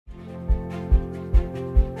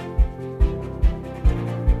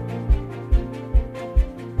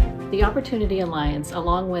The Opportunity Alliance,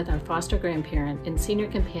 along with our Foster Grandparent and Senior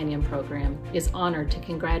Companion Program, is honored to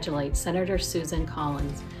congratulate Senator Susan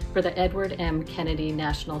Collins for the Edward M. Kennedy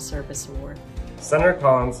National Service Award. Senator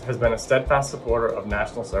Collins has been a steadfast supporter of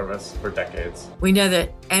national service for decades. We know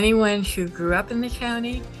that anyone who grew up in the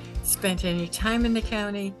county, spent any time in the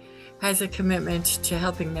county, has a commitment to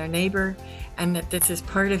helping their neighbor, and that this is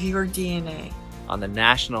part of your DNA. On the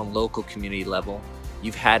national and local community level,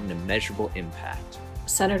 you've had an immeasurable impact.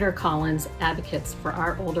 Senator Collins advocates for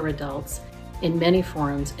our older adults in many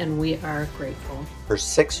forums, and we are grateful. Her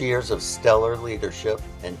 6 years of stellar leadership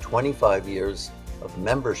and 25 years of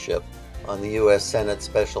membership on the U.S. Senate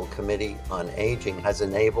Special Committee on Aging has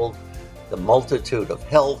enabled the multitude of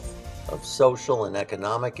health, of social and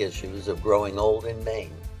economic issues of growing old in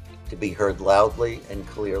Maine to be heard loudly and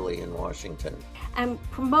clearly in Washington. And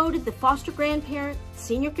promoted the Foster Grandparent,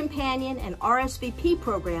 Senior Companion, and RSVP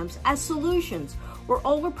programs as solutions where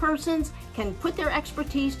older persons can put their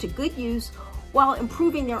expertise to good use while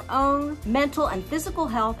improving their own mental and physical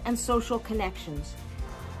health and social connections.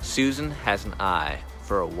 Susan has an eye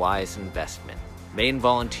for a wise investment. Maine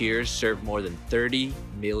volunteers serve more than 30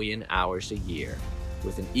 million hours a year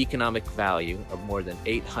with an economic value of more than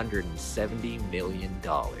 $870 million.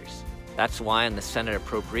 That's why in the Senate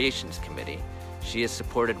Appropriations Committee, she has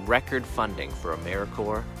supported record funding for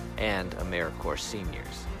AmeriCorps and AmeriCorps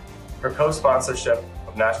seniors. Her co-sponsorship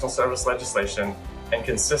of national service legislation and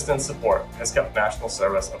consistent support has kept national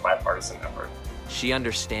service a bipartisan effort. She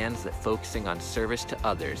understands that focusing on service to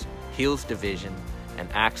others heals division and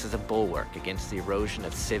acts as a bulwark against the erosion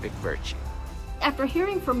of civic virtue. After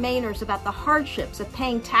hearing from Mainers about the hardships of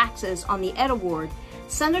paying taxes on the Ed Award,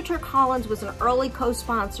 Senator Collins was an early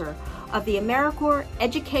co-sponsor of the AmeriCorps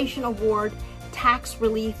Education Award Tax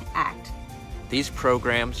Relief Act. These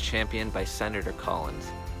programs, championed by Senator Collins,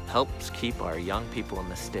 helps keep our young people in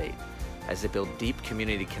the state as they build deep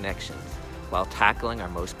community connections while tackling our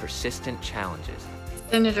most persistent challenges.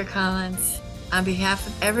 Senator Collins, on behalf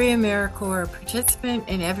of every AmeriCorps participant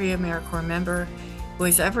and every AmeriCorps member who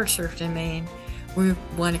has ever served in Maine, we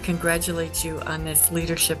want to congratulate you on this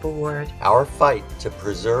leadership award. Our fight to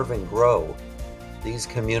preserve and grow these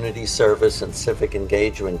community service and civic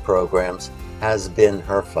engagement programs has been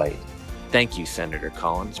her fight. Thank you, Senator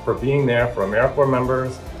Collins, for being there for AmeriCorps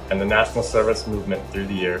members and the national service movement through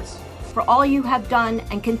the years. For all you have done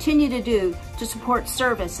and continue to do to support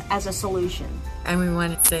service as a solution. And we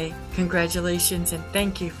want to say congratulations and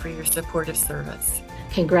thank you for your support of service.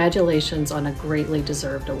 Congratulations on a greatly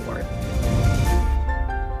deserved award.